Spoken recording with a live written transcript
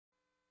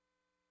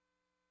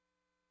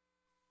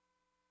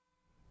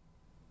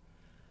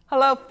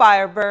Hello,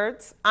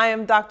 Firebirds. I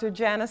am Dr.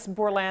 Janice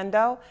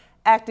Borlando,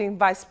 Acting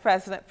Vice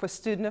President for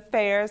Student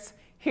Affairs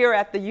here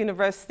at the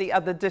University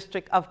of the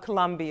District of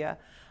Columbia.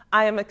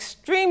 I am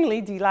extremely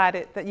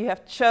delighted that you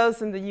have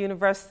chosen the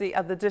University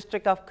of the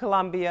District of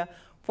Columbia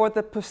for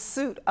the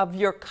pursuit of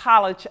your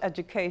college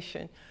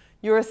education.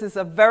 Yours is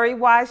a very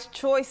wise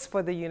choice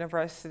for the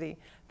university.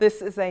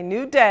 This is a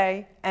new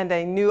day and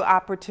a new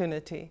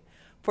opportunity.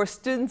 For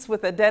students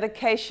with a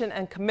dedication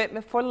and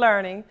commitment for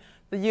learning,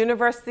 the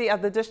University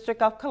of the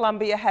District of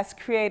Columbia has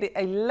created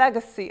a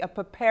legacy of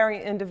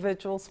preparing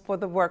individuals for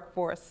the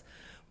workforce.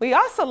 We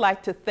also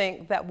like to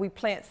think that we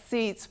plant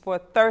seeds for a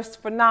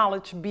thirst for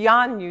knowledge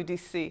beyond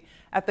UDC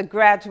at the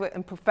graduate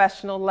and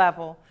professional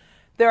level.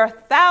 There are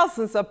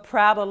thousands of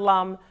proud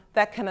alum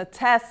that can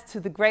attest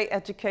to the great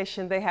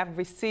education they have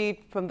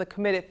received from the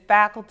committed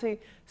faculty,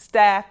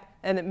 staff,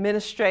 and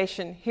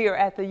administration here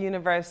at the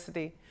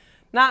university.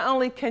 Not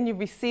only can you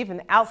receive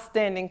an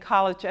outstanding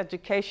college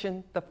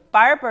education, the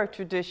Firebird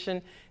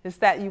tradition is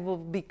that you will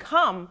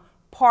become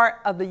part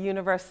of the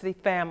university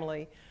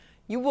family.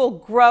 You will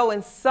grow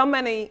in so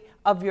many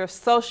of your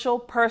social,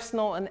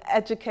 personal, and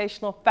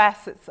educational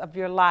facets of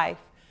your life.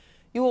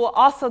 You will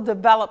also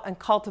develop and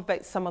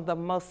cultivate some of the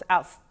most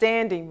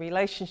outstanding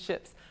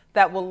relationships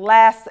that will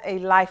last a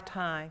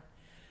lifetime.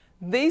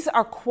 These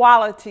are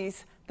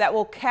qualities that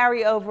will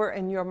carry over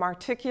in your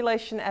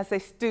matriculation as a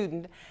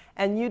student,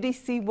 and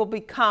UDC will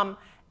become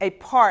a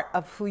part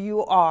of who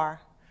you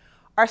are.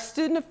 Our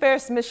Student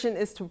Affairs mission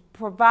is to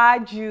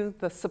provide you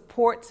the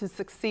support to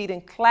succeed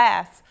in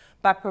class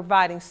by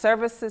providing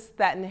services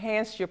that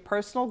enhance your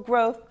personal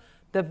growth,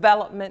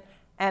 development,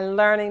 and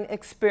learning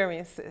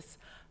experiences.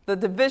 The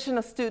Division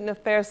of Student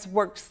Affairs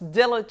works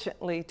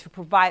diligently to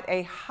provide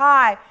a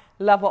high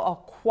level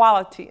of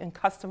quality and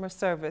customer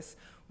service,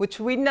 which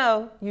we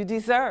know you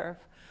deserve.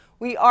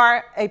 We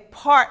are a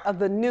part of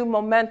the new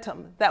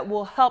momentum that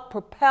will help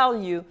propel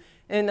you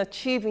in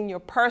achieving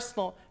your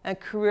personal and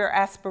career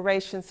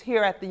aspirations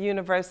here at the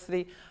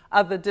University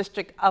of the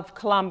District of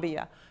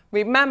Columbia.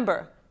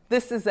 Remember,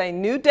 this is a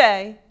new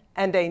day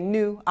and a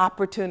new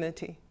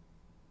opportunity.